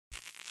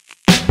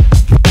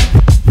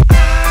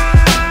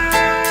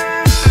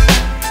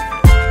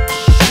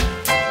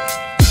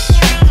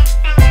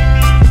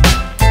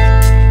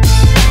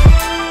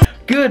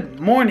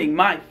morning,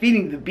 my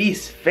Feeding the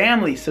Beast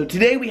family. So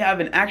today we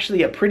have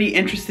actually a pretty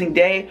interesting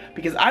day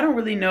because I don't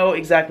really know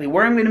exactly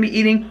where I'm going to be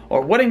eating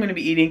or what I'm going to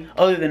be eating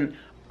other than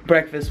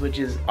breakfast, which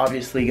is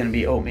obviously going to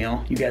be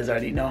oatmeal. You guys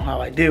already know how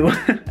I do.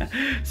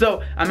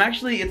 So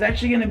it's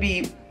actually going to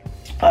be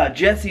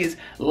Jesse's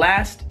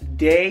last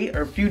day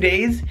or few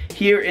days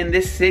here in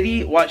this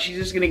city.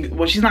 She's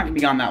not gonna be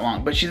gone that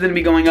long, but she's gonna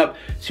be going up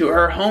to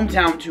her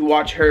hometown to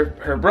watch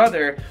her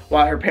brother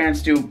while her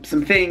parents do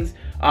some things.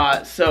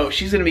 So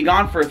she's gonna be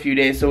gone for a few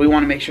days, so we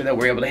want to make sure that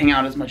we're able to hang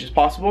out as much as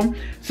possible.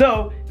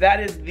 So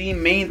that is the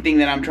main thing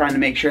that I'm trying to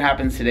make sure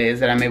happens today, is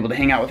that I'm able to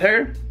hang out with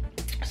her.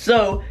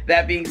 So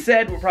that being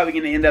said, we're probably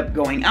gonna end up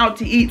going out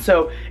to eat,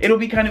 so it'll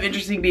be kind of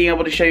interesting being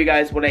able to show you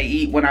guys what I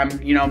eat when I'm,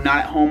 not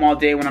at home all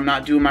day, when I'm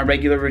not doing my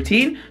regular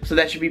routine. So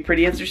that should be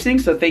pretty interesting.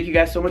 So thank you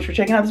guys so much for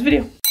checking out this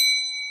video.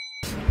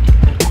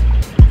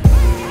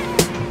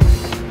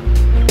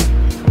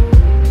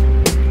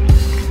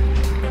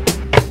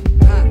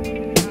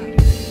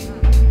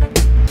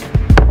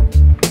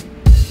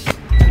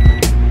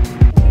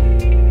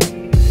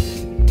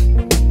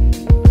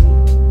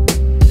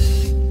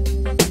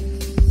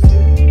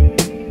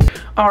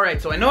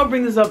 Alright, so I know I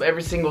bring this up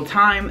every single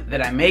time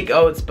that I make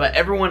oats, but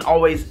everyone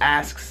always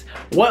asks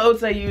what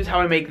oats I use, how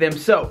I make them.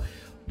 So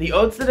the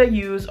oats that I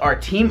use are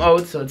Team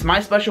Oats, so it's my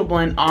special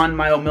blend on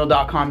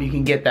myoatmeal.com. You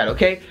can get that,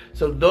 okay?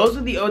 So those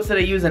are the oats that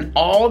I use, and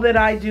all that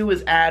I do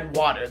is add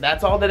water.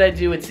 That's all that I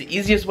do. It's the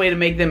easiest way to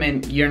make them,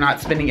 and you're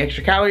not spending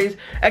extra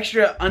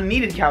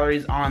unneeded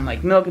calories on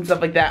like milk and stuff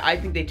like that. I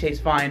think they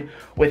taste fine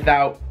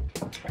without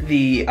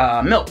the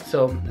milk.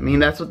 So I mean,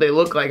 that's what they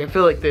look like. I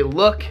feel like they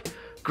look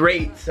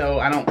great, so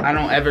I don't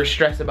ever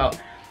stress about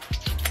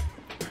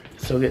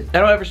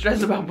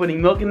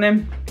putting milk in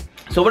them.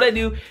 So what I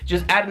do,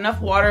 just add enough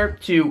water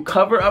to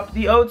cover up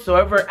the oats,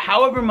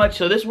 however much,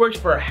 so this works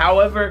for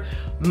however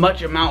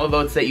much amount of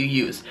oats that you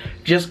use.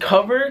 Just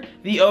cover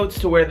the oats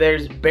to where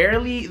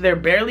they're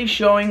barely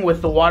showing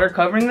with the water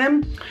covering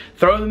them.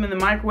 Throw them in the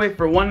microwave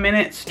for 1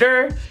 minute,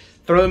 stir,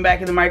 throw them back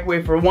in the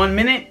microwave for 1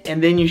 minute,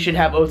 and then you should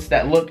have oats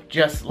that look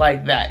just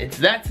like that. It's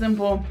that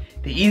simple.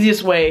 The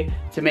easiest way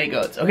to make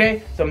oats,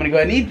 okay? So I'm gonna go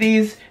ahead and eat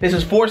these. This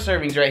is 4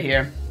 servings right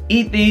here.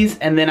 Eat these,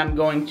 and then I'm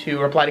going to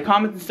reply to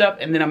comments and stuff,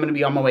 and then I'm gonna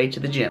be on my way to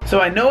the gym. So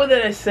I know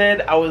that I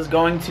said I was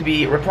going to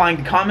be replying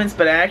to comments,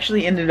 but I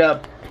actually ended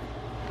up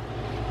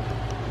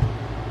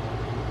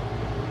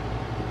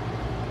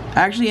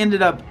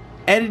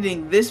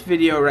editing this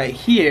video right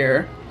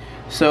here.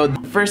 So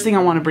the first thing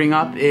I wanna bring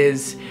up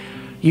is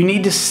you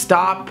need to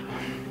stop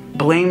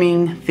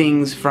blaming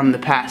things from the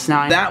past.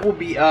 Now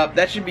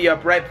that should be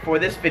up right before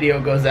this video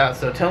goes out,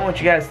 so tell me what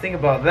you guys think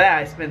about that.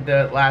 I spent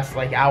the last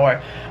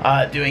hour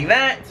doing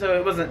that, so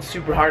it wasn't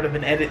super hard of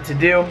an edit to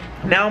do.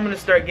 Now I'm gonna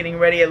start getting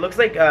ready. It looks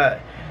like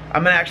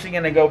I'm actually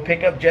gonna go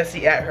pick up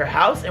Jessie at her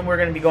house, and we're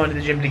gonna be going to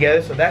the gym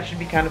together, so that should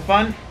be kind of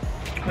fun.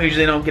 We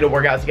usually don't get to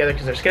work out together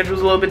because our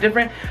schedule's a little bit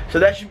different, so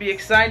that should be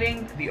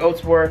exciting. The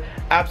oats were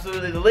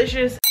absolutely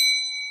delicious.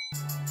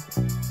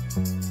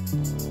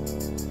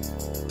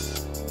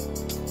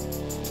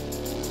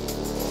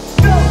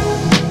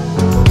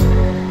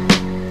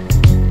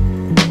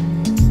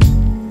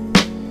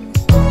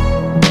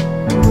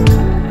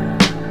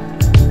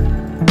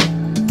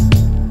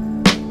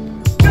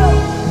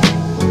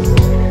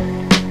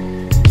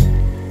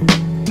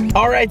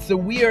 Alright, so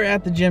we are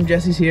at the gym.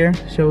 Jessie's here.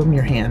 Show him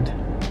your hand.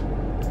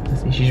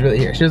 Let's see, she's really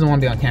here. She doesn't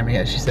want to be on camera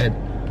yet, she said.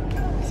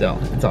 So,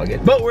 it's all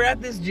good. But we're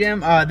at this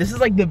gym. This is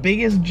like the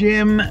biggest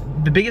gym,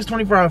 the biggest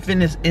 24-hour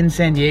fitness in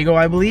San Diego,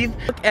 I believe.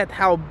 Look at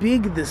how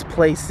big this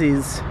place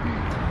is.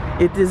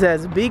 It is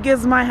as big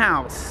as my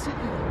house.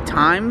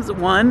 Times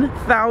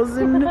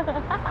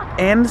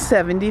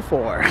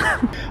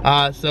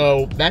 1,074.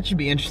 So that should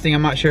be interesting.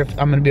 I'm not sure if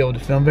I'm gonna be able to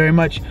film very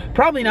much.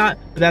 Probably not,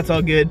 but that's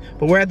all good.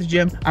 But we're at the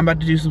gym. I'm about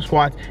to do some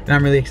squats, and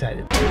I'm really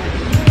excited.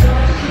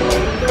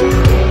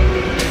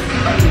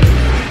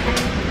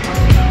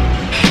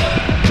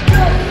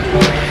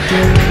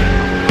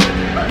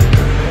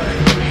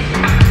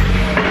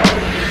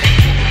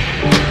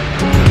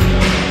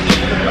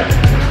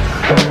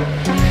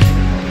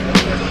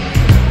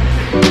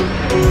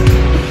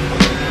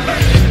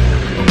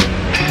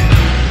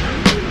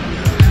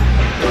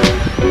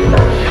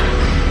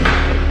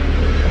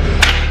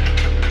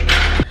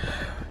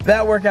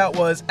 That workout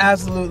was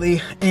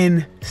absolutely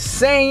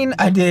insane.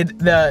 I did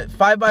the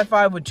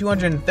 5x5 with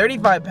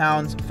 235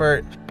 pounds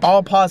for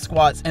all pause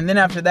squats, and then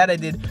after that I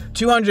did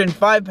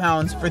 205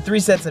 pounds for 3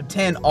 sets of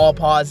 10 all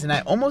pause, and I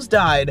almost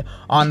died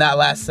on that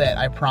last set,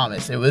 I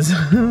promise. It was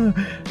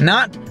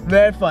not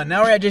very fun.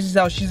 Now we're at Jessie's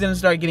house. She's gonna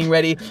start getting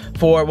ready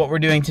for what we're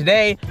doing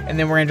today, and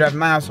then we're gonna drive to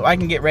my house so I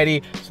can get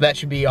ready, so that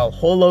should be a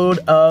whole load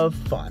of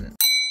fun.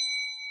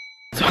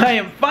 So I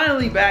am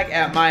finally back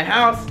at my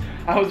house.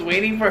 I was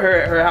waiting for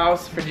her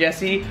house for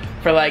Jessie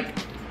for like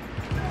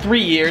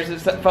 3 years. It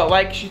felt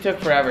like she took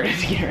forever to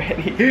get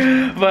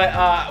ready.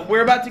 But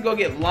we're about to go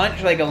get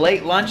lunch, like a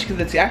late lunch, because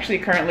it's actually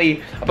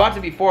currently about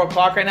to be 4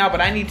 o'clock right now, but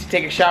I need to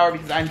take a shower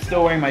because I'm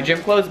still wearing my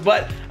gym clothes.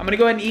 But I'm gonna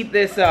go ahead and eat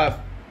this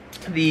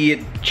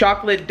the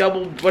chocolate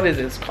double, what is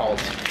this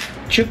called?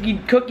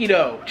 Cookie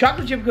dough,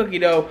 chocolate chip cookie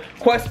dough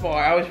Quest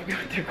bar. I always forget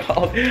what they're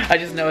called. I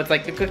just know it's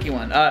like the cookie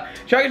one.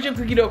 Chocolate chip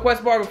cookie dough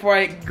Quest bar before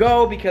I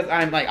go, because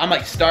I'm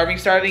like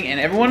starving,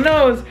 and everyone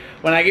knows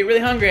when I get really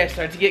hungry I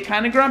start to get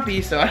kind of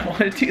grumpy, so I don't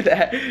want to do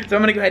that. So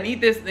I'm gonna go ahead and eat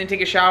this, then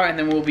take a shower, and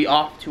then we'll be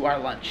off to our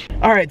lunch.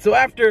 All right, so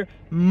after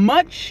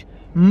much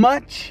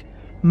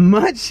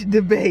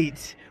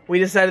debate, we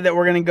decided that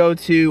we're gonna go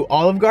to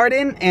Olive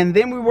Garden, and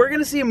then we were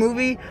gonna see a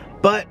movie,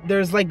 but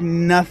there's like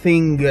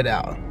nothing good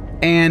out.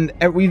 And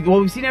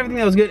we've seen everything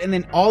that was good, and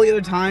then all the other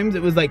times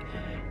it was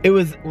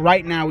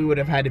right now we would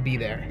have had to be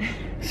there.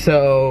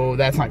 So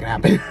that's not gonna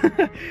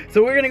happen.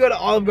 So we're gonna go to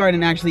Olive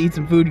Garden and actually eat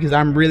some food, because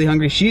I'm really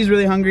hungry, she's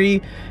really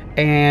hungry,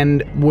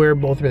 and we're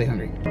both really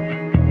hungry.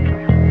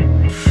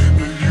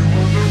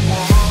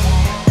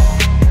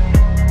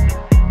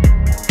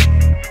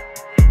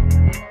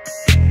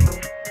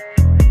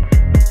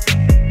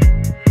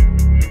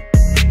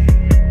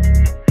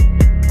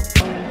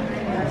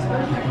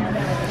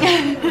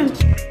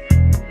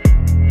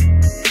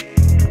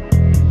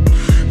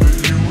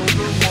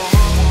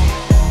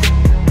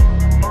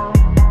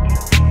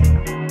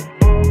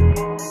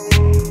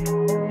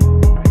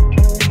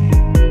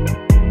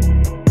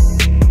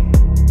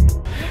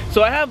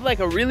 So I have like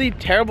a really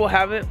terrible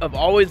habit of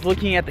always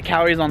looking at the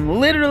calories on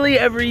literally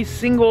every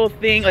single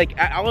thing. Like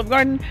at Olive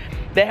Garden,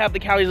 they have the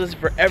calories listed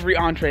for every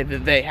entree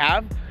that they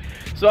have.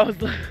 So I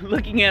was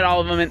looking at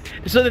all of them, and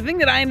so the thing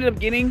that I ended up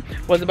getting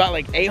was about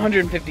like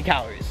 850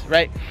 calories,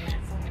 right?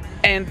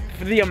 And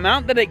for the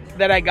amount that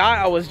I got,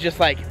 I was just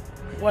like,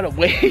 what a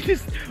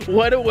waste,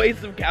 what a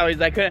waste of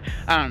calories. I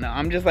don't know,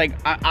 I'm just like,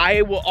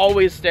 I will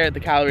always stare at the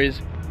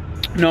calories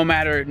no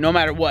matter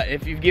what.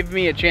 If you give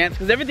me a chance,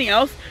 because everything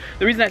else,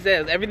 the reason I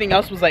said is everything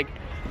else was like,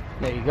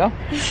 there you go,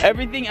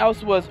 everything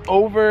else was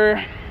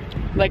over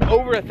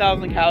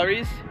 1,000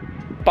 calories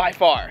by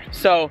far.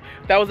 So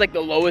that was like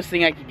the lowest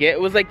thing I could get.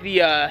 It was like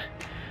the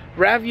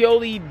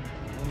ravioli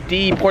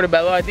di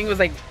portobello. I think it was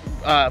like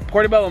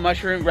portobello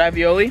mushroom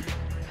ravioli.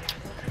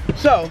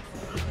 So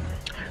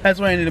that's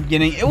what I ended up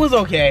getting. It was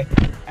okay.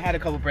 I had a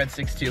couple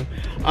breadsticks too.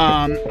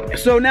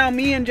 So now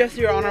me and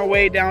Jesse are on our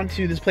way down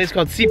to this place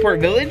called Seaport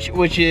Village,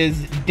 which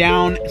is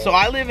down, so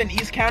I live in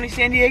East County,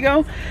 San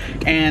Diego,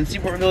 and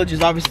Seaport Village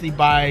is obviously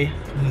by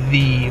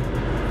the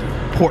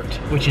port,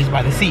 which is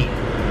by the sea,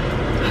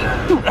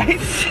 right?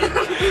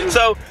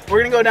 So we're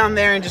gonna go down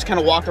there and just kind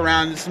of walk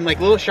around. There's some like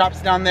little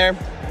shops down there.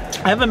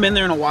 I haven't been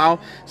there in a while,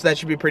 so that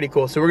should be pretty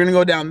cool. So we're gonna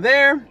go down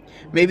there,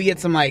 maybe get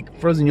some like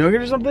frozen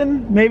yogurt or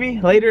something,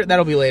 maybe later.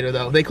 That'll be later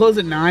though. They close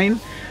at 9.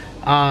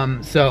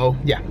 So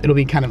yeah, it'll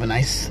be kind of a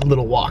nice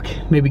little walk.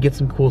 Maybe get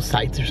some cool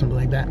sights or something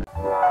like that.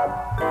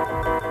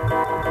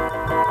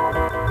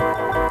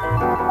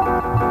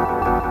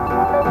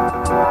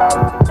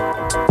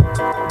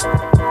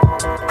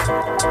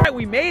 Alright,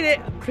 we made it.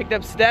 Picked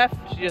up Steph,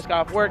 she just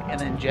got off work, and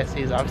then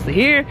Jesse is obviously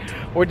here.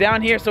 We're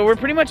down here, so we're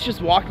pretty much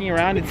just walking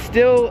around. It's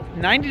still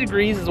 90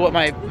 degrees is what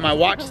my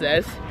watch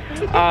says.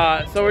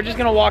 So we're just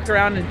gonna walk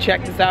around and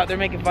check this out. They're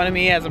making fun of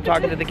me as I'm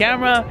talking to the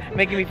camera,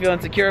 making me feel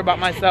insecure about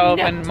myself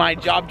and my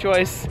job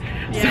choice.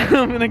 Yeah.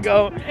 So I'm gonna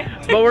go,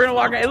 but we're gonna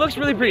walk around. It looks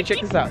really pretty. Check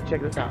this out.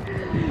 Check this out.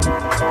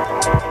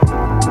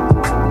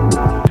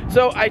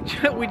 So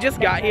we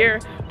just got here,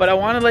 but I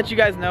want to let you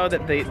guys know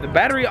that the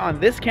battery on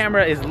this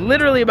camera is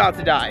literally about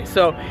to die.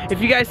 So if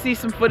you guys see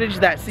some footage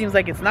that seems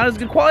like it's not as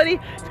good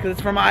quality, it's because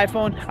it's from my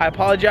iPhone. I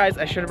apologize.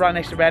 I should have brought an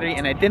extra battery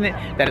and I didn't.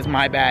 That is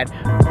my bad.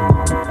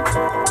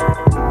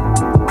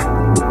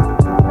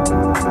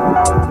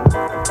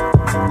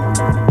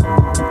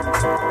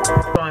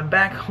 So I'm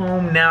back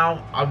home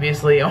now,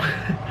 obviously.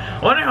 I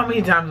wonder how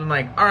many times I'm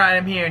like, all right,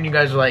 I'm here, and you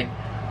guys are like,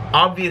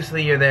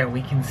 obviously you're there.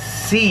 We can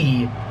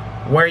see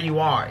where you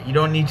are. You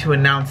don't need to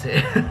announce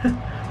it.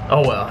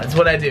 Oh well, that's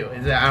what I do.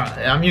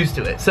 I'm used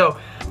to it. So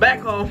back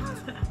home,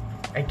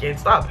 I can't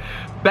stop.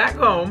 Back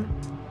home,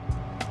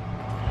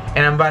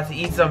 and I'm about to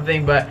eat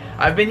something, but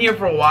I've been here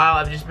for a while.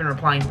 I've just been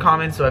replying to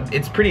comments, so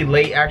it's pretty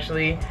late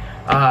actually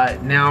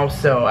now,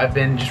 so I've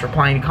been just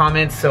replying to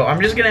comments. So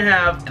I'm just gonna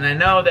have, and I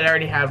know that I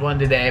already had one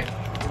today,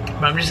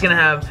 but I'm just gonna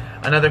have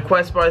another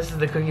Quest bar. This is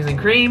the cookies and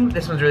cream.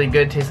 This one's really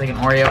good, tastes like an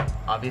Oreo,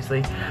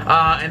 obviously.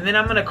 And then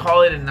I'm gonna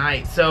call it a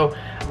night. So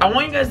I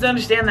want you guys to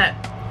understand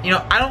that, you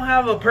know, I don't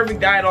have a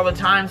perfect diet all the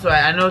time, so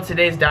I know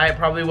today's diet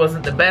probably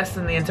wasn't the best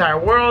in the entire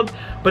world,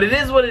 but it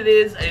is what it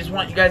is. I just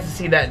want you guys to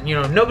see that, you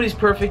know, nobody's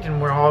perfect and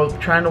we're all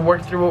trying to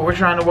work through what we're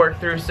trying to work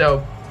through.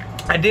 So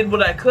I did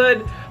what I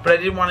could, but I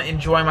did want to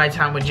enjoy my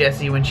time with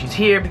Jessie when she's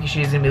here, because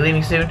she's gonna be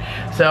leaving soon.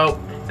 So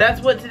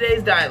that's what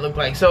today's diet looked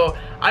like. So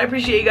I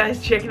appreciate you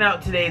guys checking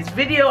out today's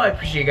video. I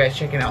appreciate you guys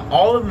checking out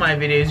all of my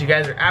videos. You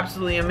guys are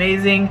absolutely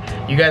amazing.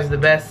 You guys are the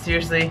best.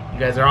 Seriously, you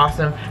guys are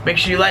awesome. Make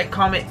sure you like,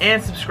 comment,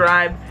 and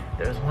subscribe.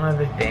 There was one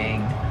other thing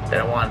that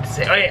I wanted to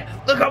say. Oh yeah,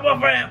 look how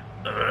buff I am.